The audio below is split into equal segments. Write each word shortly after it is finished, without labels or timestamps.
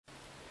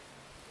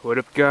What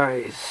up,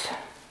 guys?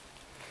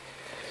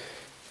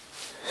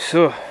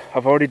 So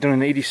I've already done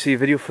an EDC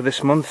video for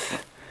this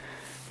month,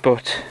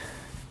 but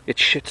it's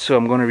shit, so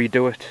I'm going to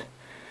redo it.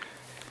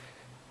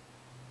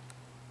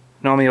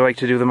 Normally I like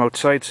to do them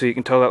outside so you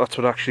can tell that that's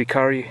what I actually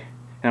carry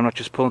and I'm not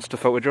just pulling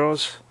stuff out of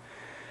drawers.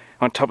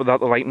 On top of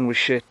that, the lighting was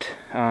shit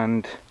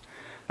and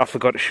I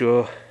forgot to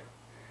show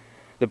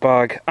the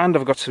bag, and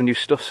I've got some new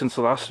stuff since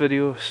the last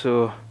video,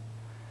 so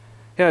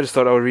yeah, I just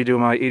thought I would redo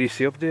my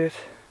EDC update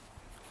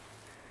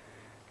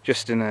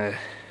just in a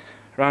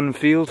random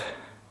field.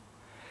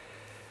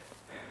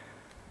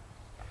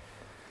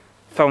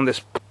 Found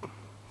this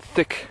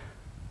thick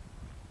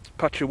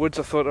patch of woods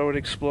I thought I would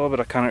explore, but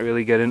I can't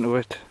really get into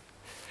it.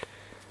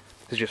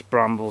 There's just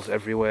brambles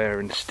everywhere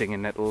and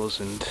stinging nettles,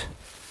 and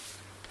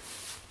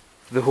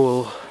the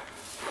whole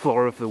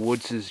floor of the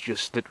woods is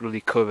just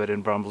literally covered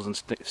in brambles and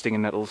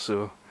stinging nettles,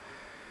 so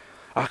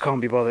I can't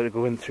be bothered to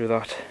go in through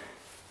that.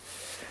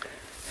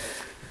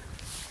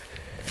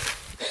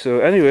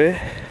 So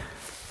anyway,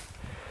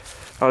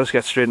 I'll just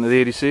get straight into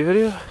the EDC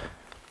video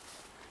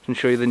and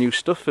show you the new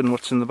stuff and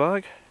what's in the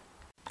bag.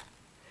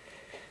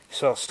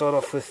 So I'll start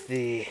off with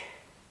the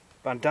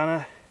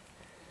bandana.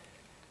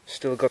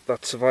 Still got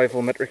that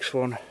Survival Metrics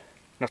one,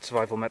 not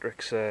Survival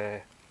Metrics,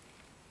 Head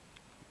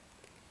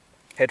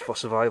for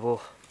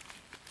Survival.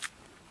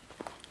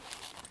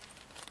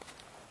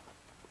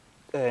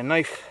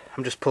 Knife,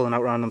 I'm just pulling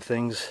out random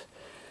things.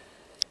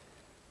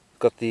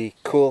 Got the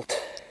Colt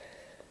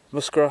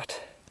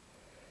Muskrat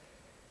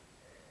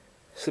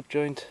slip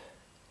joint.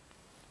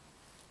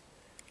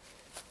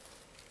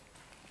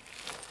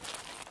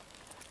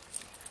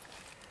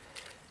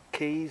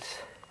 Keys.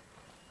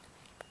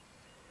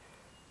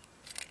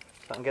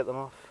 I can get them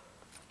off.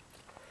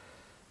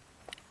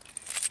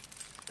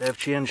 They have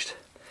changed.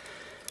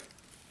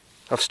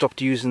 I've stopped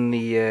using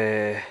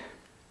the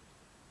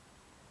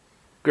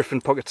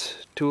Griffin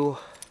Pocket tool,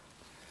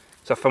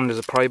 so I found as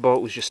a pry bar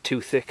it was just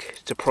too thick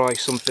to pry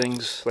some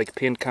things like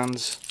paint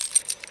cans.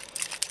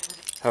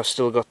 I've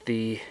still got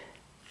the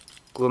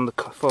glue on the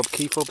fob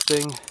key fob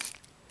thing.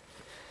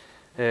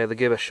 The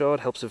Giver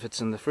shard helps if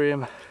it's in the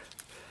frame.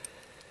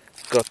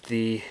 Got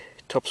the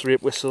Tops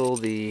rape whistle,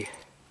 the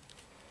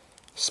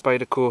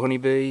Spyderco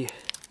Honeybee,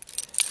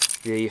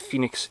 the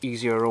Phoenix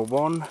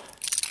E01,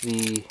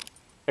 the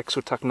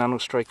Exotac Nano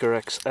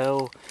Striker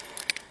XL,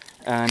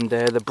 and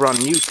the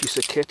brand new piece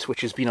of kit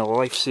which has been a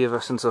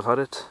lifesaver since I've had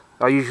it.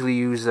 I usually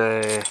use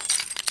the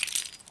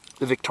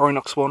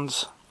Victorinox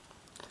ones,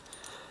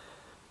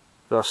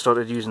 but I've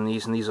started using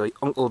these, and these are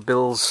Uncle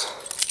Bill's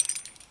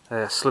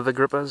sliver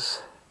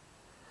grippers,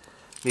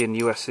 made in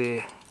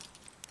USA.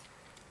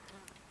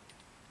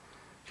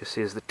 Just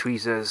says the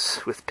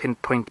tweezers with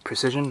pinpoint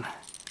precision,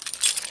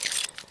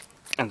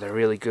 and they're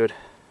really good.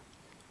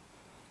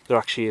 They're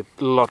actually a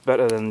lot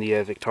better than the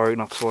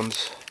Victorinox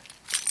ones.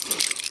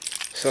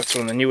 So that's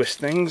one of the newest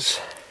things.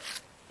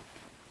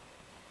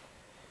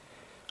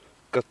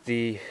 Got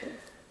the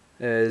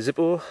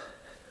Zippo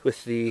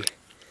with the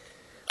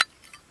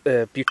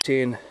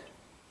butane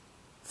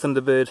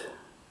Thunderbird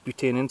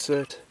butane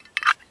insert,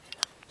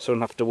 so I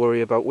don't have to worry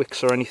about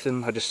wicks or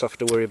anything. I just have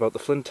to worry about the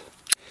flint,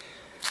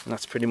 and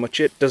that's pretty much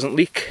it. Doesn't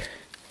leak,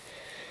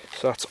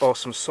 so that's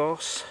awesome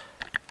sauce.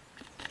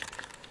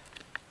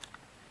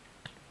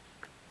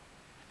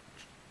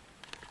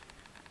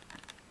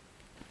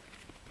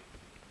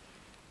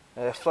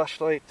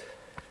 Flashlight.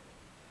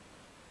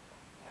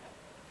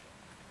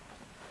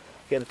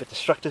 Getting a bit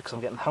distracted because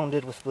I'm getting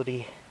hounded with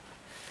bloody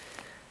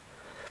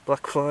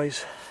black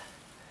flies.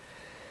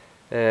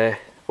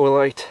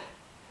 Olight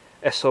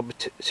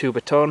S.N.A.P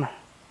baton.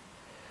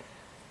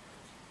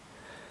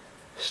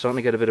 Starting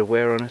to get a bit of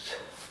wear on it.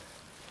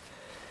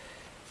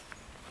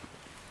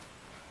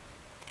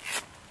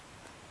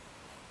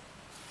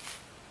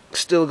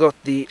 Still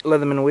got the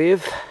Leatherman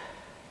Wave.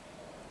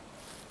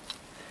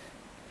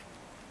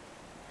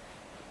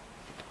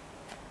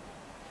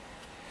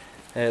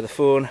 The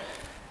phone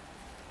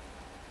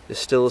is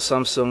still a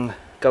Samsung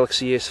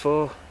Galaxy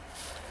S4.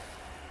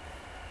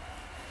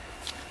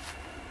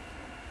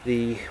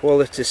 The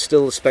wallet is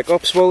still the Spec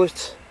Ops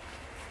wallet.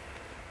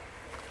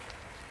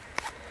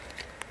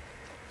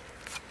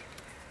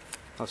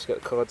 Let's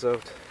get the cards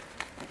out.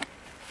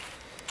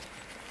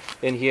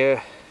 In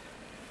here,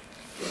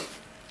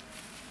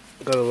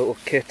 got a little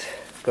kit.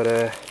 Got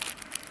a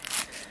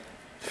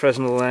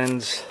Fresnel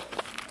lens.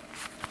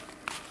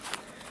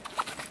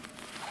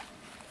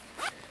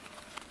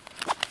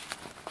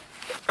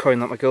 Coin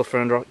that my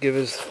girlfriend gave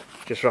us,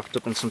 just wrapped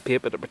up in some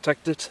paper to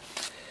protect it.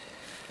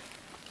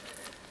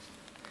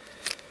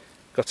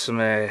 Got some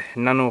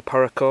nano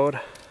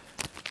paracord.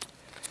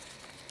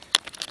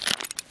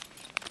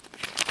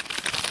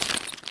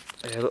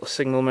 A little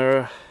signal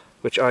mirror,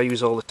 which I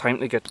use all the time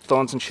to get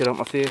thorns and shit out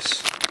my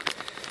face.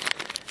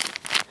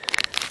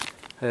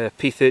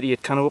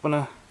 P38 can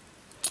opener.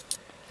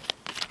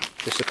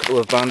 Just a couple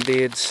of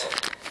band-aids.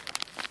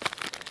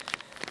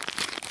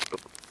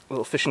 A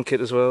little fishing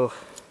kit as well.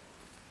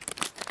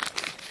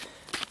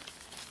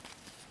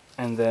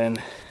 And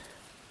then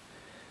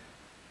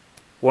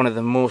one of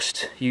the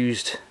most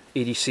used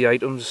EDC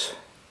items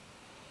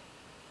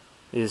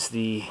is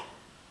the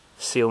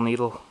seal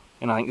needle,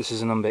 and I think this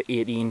is a number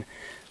 18.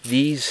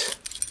 These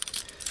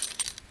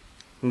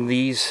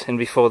and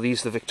before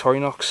these, the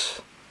Victorinox,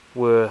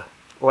 were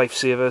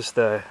lifesavers.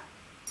 They're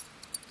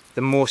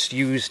the most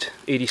used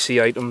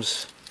EDC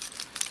items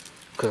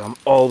because I'm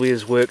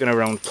always working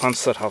around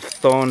plants that have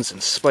thorns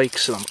and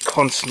spikes, and I'm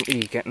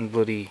constantly getting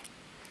bloody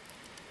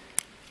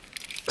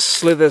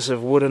slithers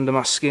of wood under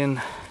my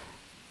skin.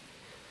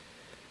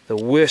 The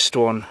worst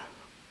one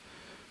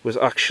was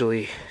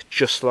actually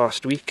just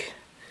last week.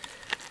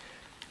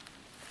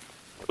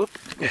 Oop.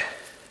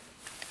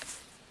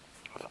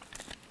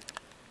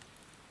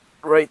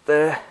 Right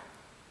there.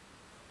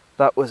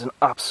 That was an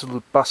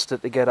absolute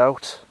bastard to get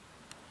out.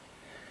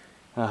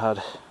 I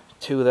had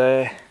two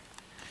there,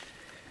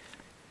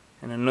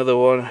 and another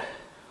one.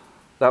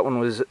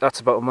 That's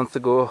about a month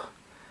ago,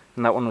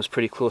 and that one was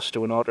pretty close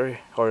to an artery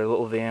or a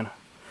little vein.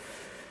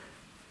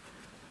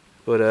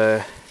 But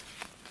yeah,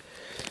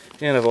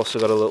 and I've also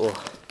got a little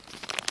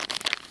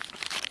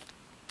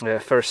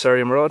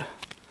ferrocerium rod,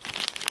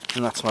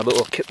 and that's my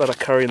little kit that I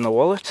carry in the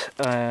wallet.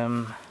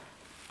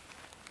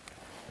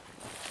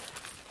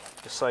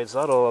 Besides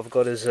that, all I've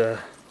got is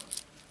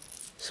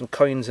some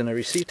coins and a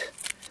receipt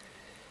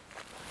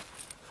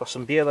for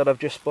some beer that I've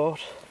just bought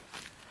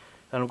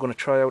and I'm going to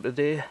try out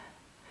today.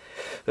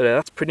 But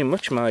that's pretty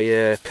much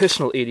my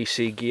personal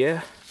EDC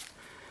gear,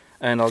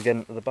 and I'll get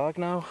into the bag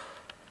now.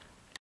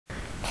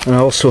 And I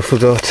also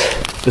forgot,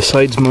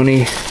 besides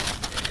money,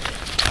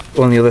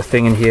 only other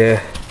thing in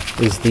here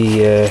is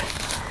the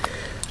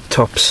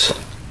Tops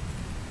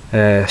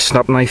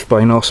snap knife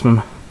by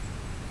Norseman.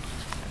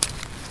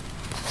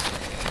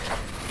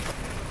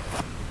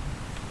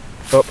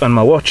 Oh, and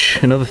my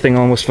watch, another thing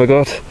I almost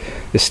forgot.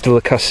 There's still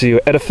a Casio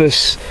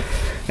Edifice,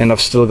 and I've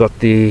still got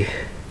the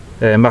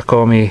Mac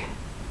Army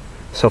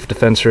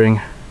self-defense ring.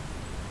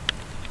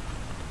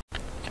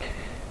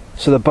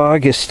 So the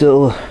bag is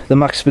still the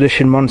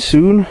Maxpedition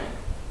Monsoon,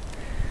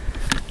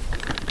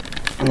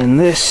 and in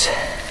this,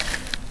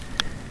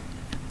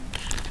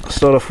 I'll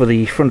start off with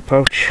the front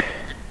pouch.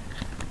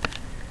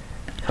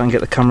 Try and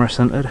get the camera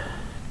centered. A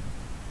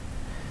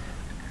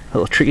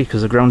little tricky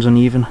because the ground's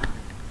uneven.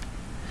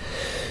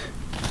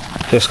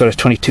 So it's got a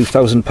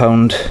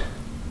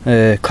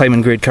 £22,000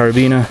 climbing grade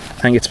carabiner.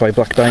 I think it's by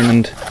Black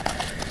Diamond.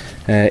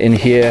 In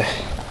here,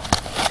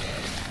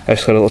 I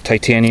just got a little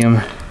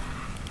titanium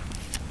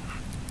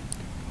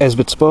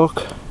Esbit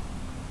spark,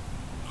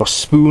 or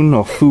spoon,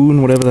 or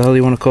foon, whatever the hell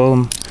you want to call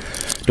them.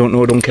 Don't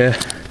know, don't care.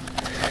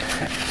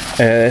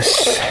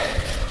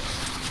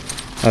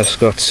 I've just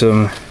got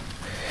some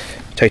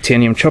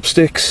titanium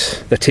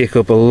chopsticks that take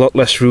up a lot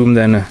less room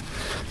than a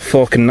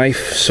fork and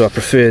knife, so I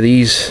prefer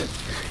these,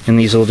 and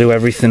these will do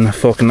everything a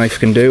fork and knife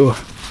can do.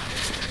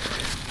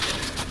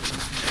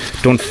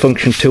 Don't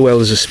function too well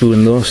as a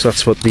spoon though, so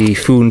that's what the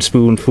foon,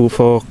 spoon,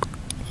 fork,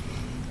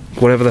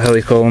 whatever the hell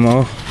you call them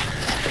are.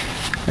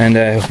 And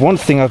one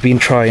thing I've been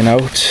trying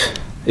out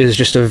is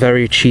just a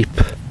very cheap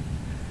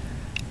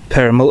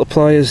pair of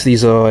multipliers.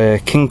 These are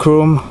King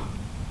Chrome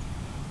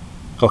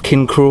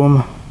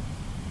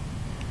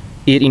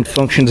 18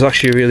 functions,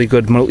 actually a really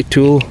good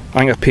multi-tool. I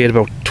think I paid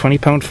about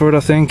 £20 for it, I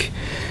think.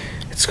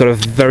 It's got a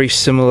very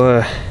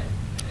similar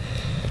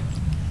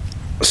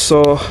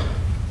saw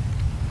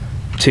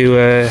to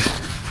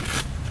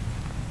if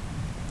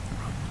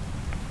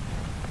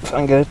I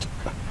can get it,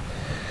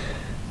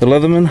 the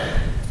Leatherman.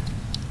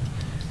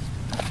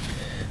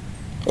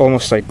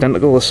 Almost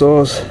identical, the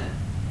saws,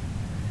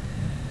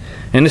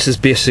 and this is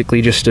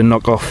basically just a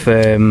knockoff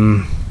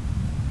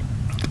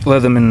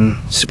Leatherman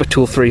Super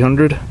Tool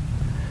 300.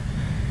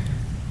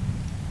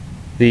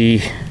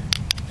 The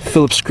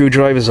Phillips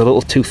screwdriver is a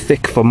little too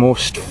thick for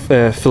most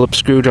Phillips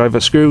screwdriver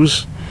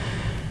screws,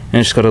 and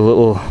it's got a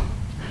little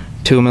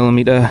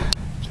 2mm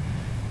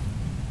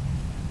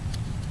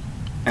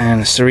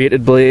and a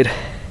serrated blade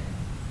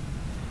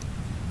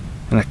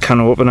and a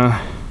can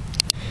opener,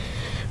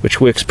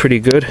 which works pretty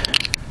good.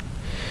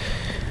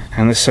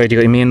 And this side you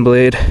got your main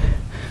blade,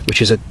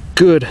 which is a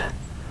good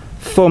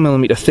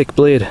 4mm thick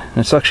blade, and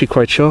it's actually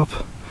quite sharp.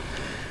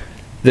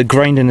 The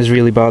grinding is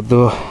really bad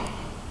though.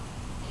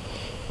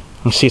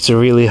 You see it's a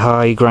really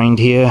high grind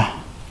here,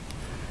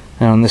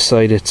 and on this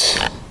side it's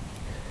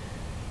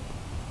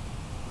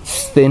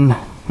thin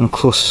and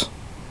close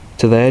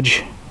to the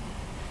edge.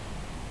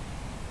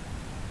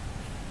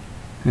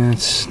 And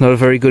it's not a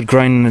very good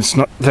grind, and it's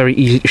not very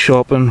easy to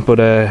sharpen, but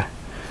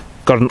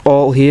got an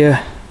awl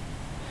here,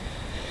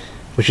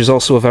 which is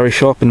also very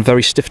sharp and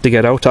very stiff to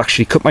get out. I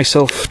actually cut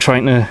myself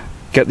trying to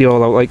get the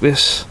awl out like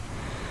this.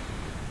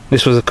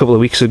 This was a couple of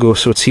weeks ago,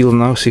 so it's healed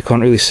now, so you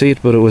can't really see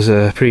it, but it was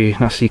a pretty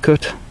nasty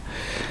cut.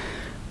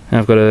 And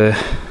I've got a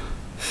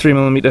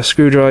 3mm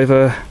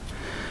screwdriver,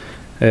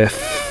 a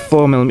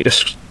 4mm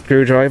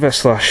screwdriver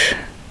slash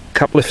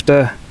cap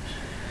lifter,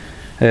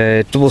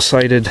 a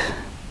double-sided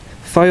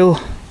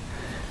file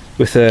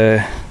with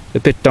a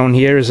bit down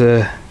here is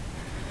a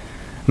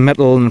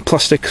metal and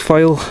plastic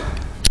file.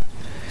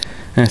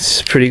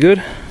 It's pretty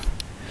good.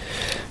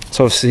 It's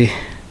obviously,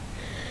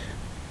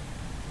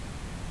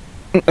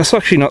 that's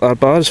actually not that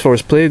bad as far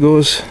as play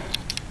goes,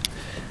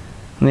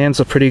 and the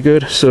ends are pretty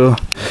good. So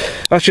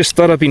I just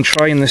thought I've been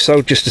trying this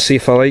out just to see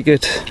if I like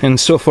it, and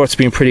so far it's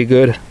been pretty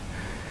good.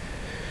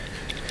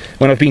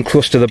 When I've been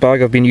close to the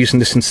bag, I've been using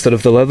this instead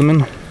of the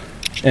Leatherman,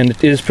 and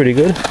it is pretty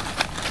good.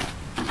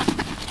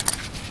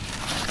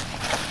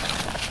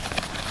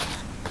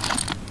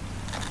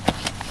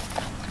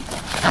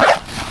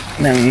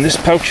 And then in this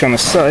pouch on the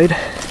side,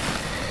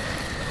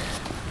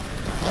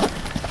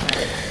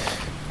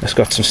 it's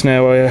got some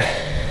snare wire,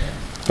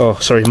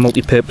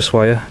 multi-purpose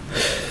wire.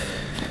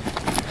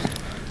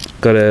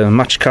 Got a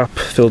match cap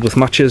filled with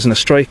matches and a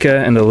striker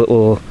and a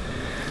little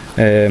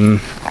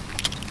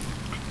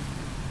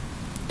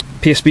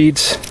paste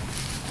beads.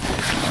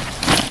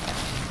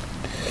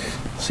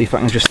 See if I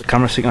can adjust the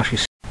camera so you can actually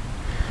see.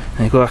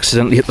 And you go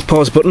accidentally hit the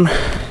pause button.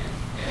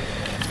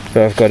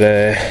 But I've got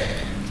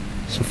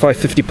some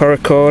 550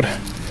 paracord,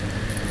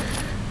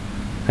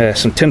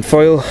 some tin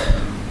foil,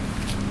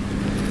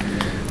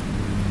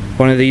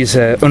 one of these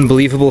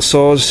unbelievable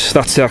saws.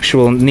 That's the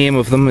actual name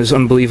of them, is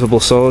unbelievable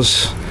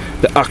saws.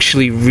 They're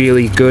actually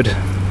really good.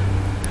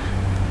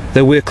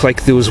 They work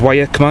like those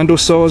wire commando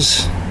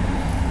saws,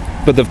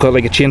 but they've got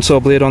like a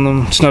chainsaw blade on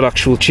them. It's not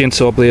actual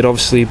chainsaw blade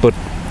obviously, but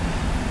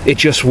it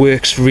just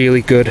works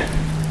really good.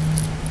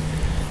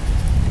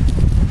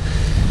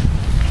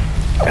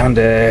 And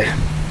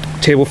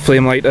table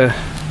flame lighter,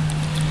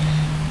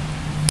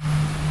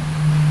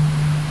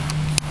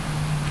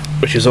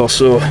 which is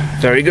also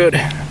very good.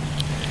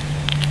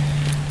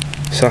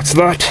 So that's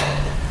that.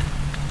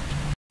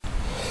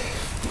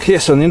 Okay,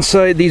 so on the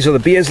inside, these are the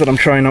beers that I'm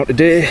trying out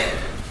today.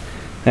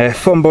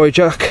 Fanboy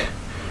Jack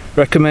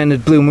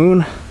recommended Blue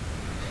Moon,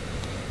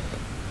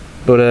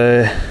 but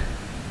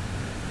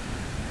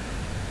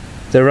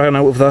they ran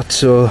out of that,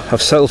 so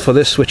I've settled for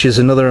this, which is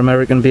another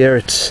American beer.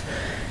 It's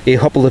a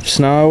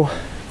S.N.A.P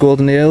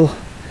Golden Ale.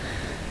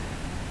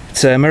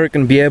 It's an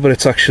American beer, but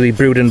it's actually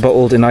brewed and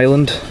bottled in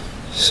Ireland,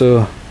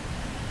 so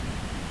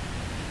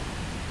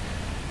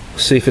we'll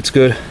see if it's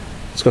good.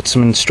 It's got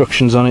some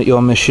instructions on it.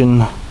 Your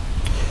mission,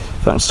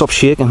 if I can stop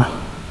shaking.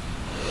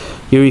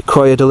 You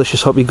require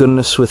delicious hoppy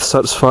goodness with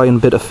satisfying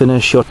bitter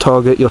finish. Your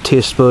target, your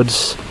taste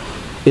buds.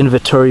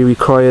 Inventory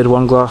required: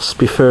 1 glass,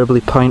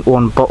 preferably pint,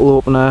 1 bottle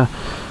opener.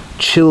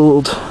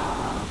 Chilled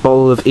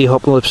bottle of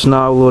S.N.A.P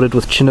now, loaded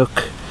with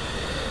Chinook,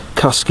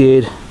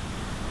 Cascade,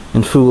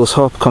 and Fool's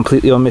Hop.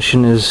 Complete your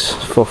mission is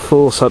for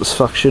full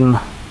satisfaction.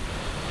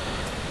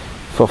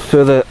 For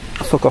further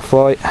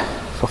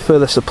For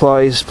further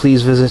supplies,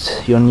 please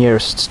visit your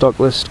nearest stock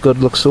list. Good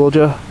luck,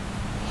 soldier.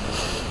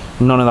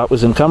 None of that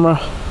was in camera.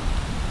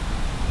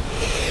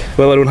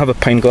 Well, I don't have a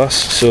pint glass,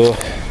 so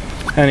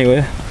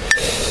anyway.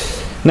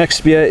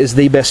 Next beer is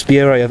the best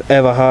beer I have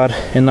ever had,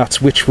 and that's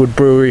Witchwood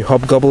Brewery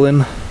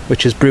Hobgoblin,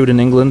 which is brewed in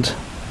England.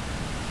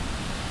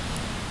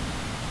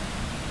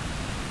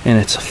 And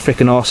it's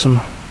freaking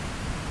awesome.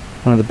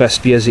 One of the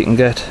best beers you can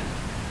get.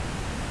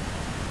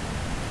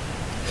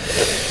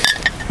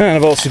 And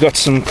I've also got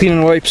some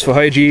cleaning wipes for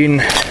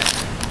hygiene,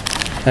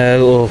 a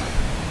little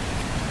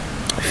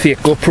fake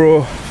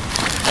GoPro,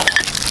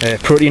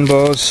 protein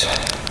bars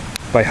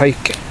by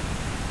Hike,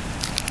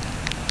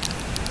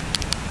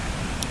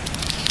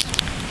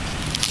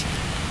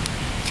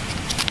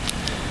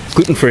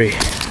 gluten free,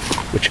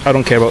 which I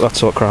don't care about that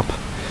sort of crap.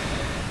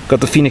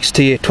 Got the Phoenix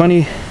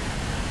T820.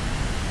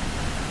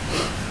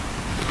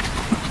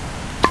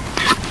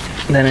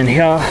 And then in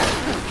here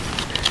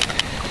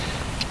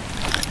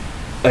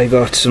I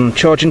got some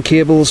charging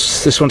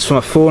cables. This one's for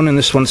my phone and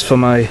this one's for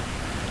my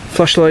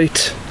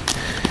flashlight.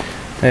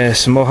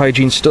 Some more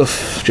hygiene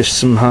stuff, just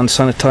some hand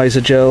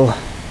sanitizer gel.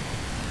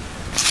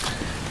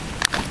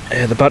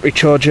 The battery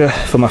charger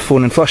for my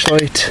phone and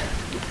flashlight.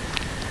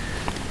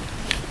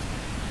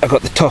 I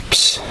got the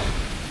Tops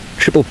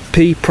Triple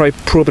P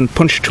probe and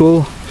punch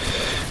tool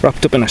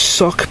wrapped up in a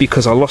sock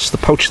because I lost the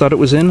pouch that it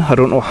was in. I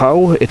don't know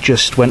how, it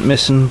just went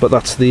missing, but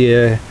that's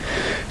the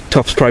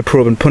Tops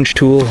probe and punch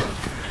tool.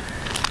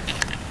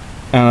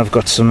 And I've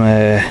got some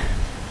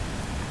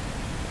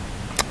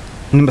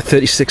number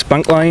 36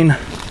 bank line,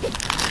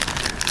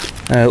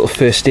 a little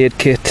first aid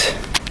kit,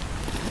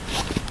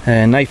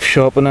 a knife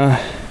sharpener,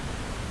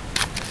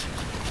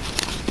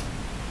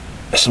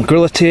 some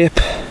Gorilla tape,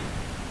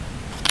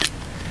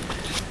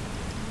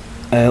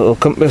 a little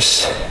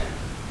compass,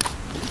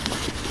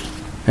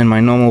 and my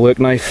normal work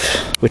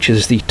knife, which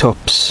is the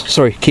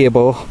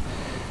K-Ball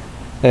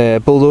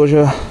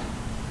bulldozer.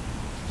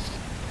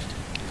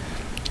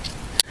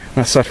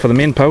 That's that for the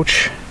main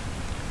pouch.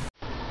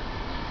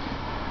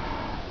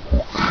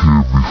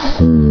 Okay,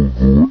 before we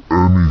go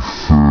any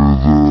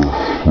further,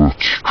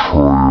 let's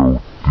try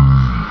out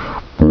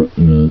the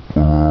bottle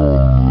opener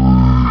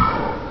on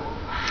the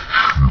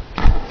cheap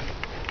multi-tool.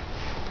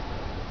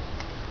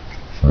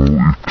 Haven't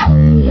used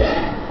it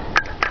yet.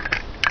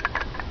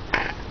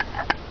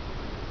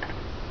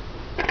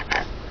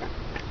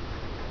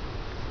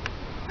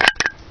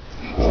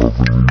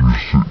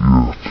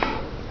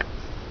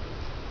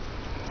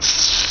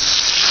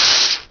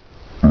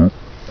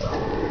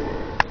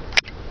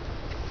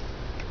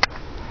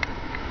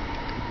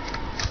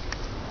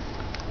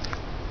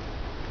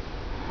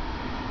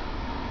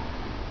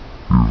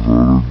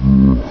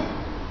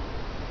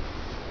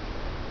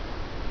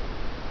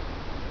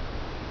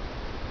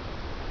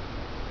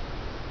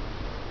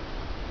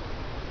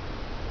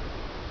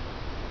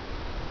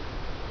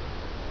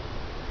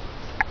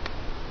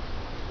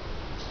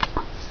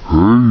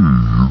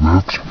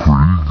 that's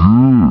pretty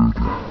good.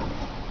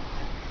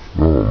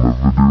 I'll never do that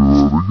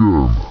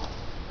again.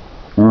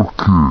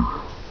 Okay.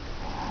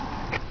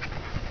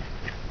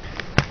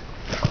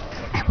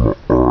 It's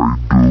my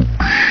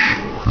iDubbbz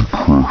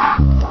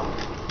impression.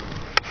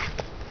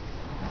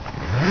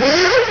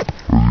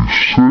 As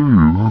you say,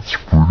 that's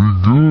pretty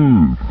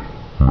good.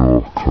 No,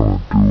 I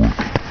can't do it.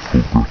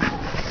 Fuck it.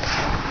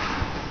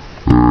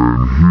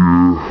 And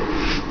here,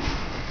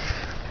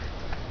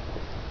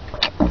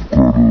 I've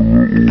got a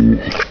little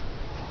condor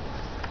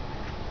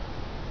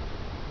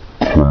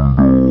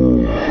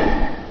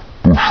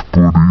bush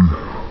buddy.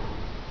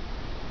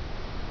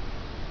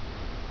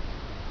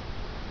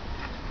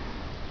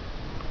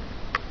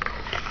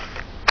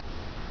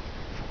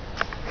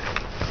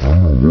 I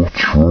don't know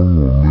what's wrong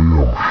with me,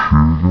 I'm shaking.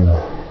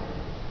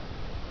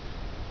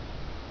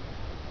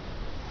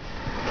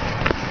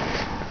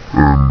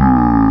 And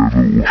little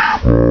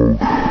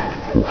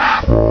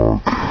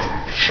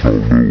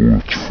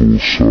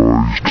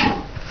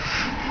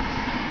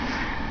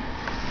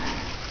schmog,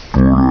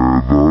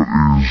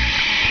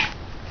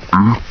 or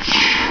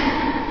schmog, it's not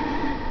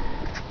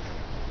little, it's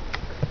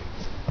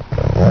full-sized. But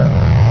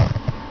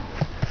that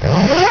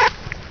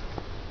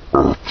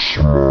is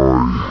it.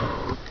 That's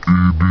my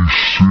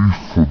EDC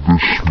for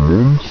this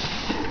month.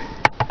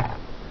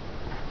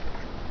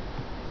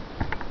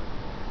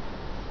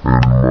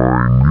 And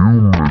my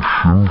new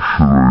mission,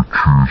 should I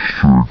choose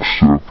to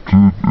accept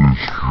it, is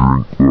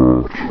drink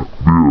that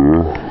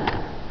beer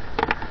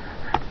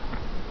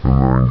and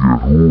then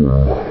get home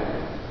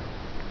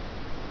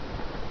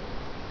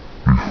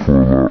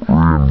before that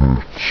rain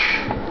hits.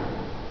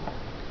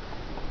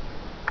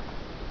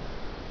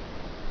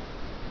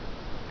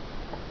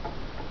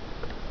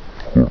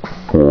 Got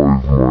 5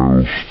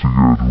 miles to get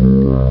home.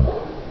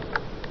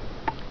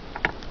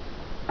 Reckon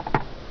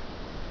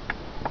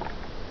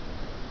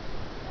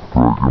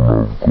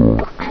I've got an hour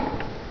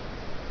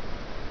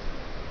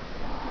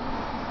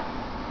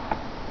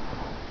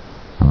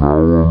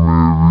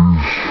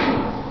maybe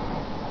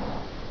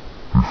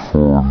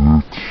before it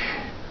hits.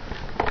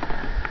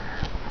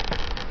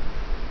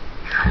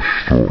 It's just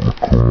starting to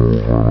come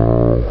over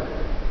now.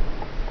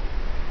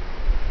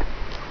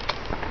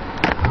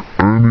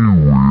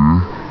 Anyway,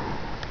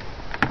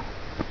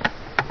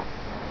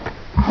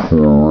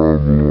 before I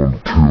ramble on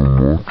too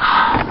much,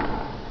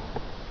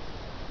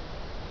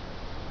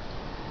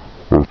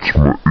 that's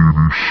my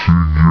EDC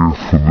gear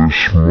for this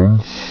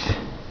month.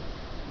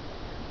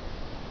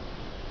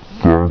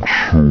 Thanks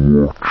for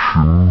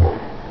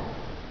watching.